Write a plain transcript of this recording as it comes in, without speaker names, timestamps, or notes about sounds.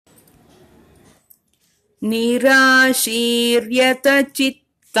निराशीर्यत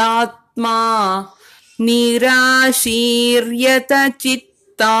चित्तात्मा निराशीर्यत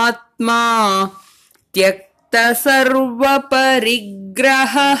चित्तात्मा त्यक्त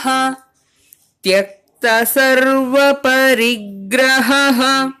सर्वपरिग्रहः त्यक्त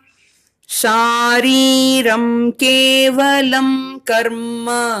सर्वपरिग्रहः शारीरं केवलं कर्म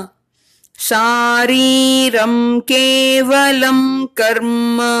शारीरं केवलं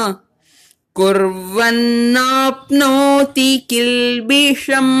कर्म कुर्वन्नाप्नोति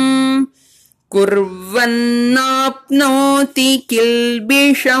किल्बिषम् कुर्वन्नाप्नोति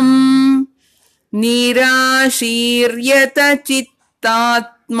किल्बिषम् निराशीर्यत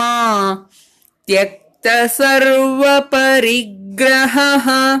चित्तात्मा त्यक्त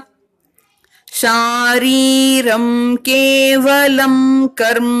सर्वपरिग्रहः शारीरं केवलं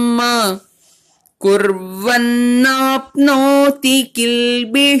कर्म कुर्वन्नाप्नोति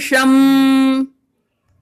किल्बिषम्।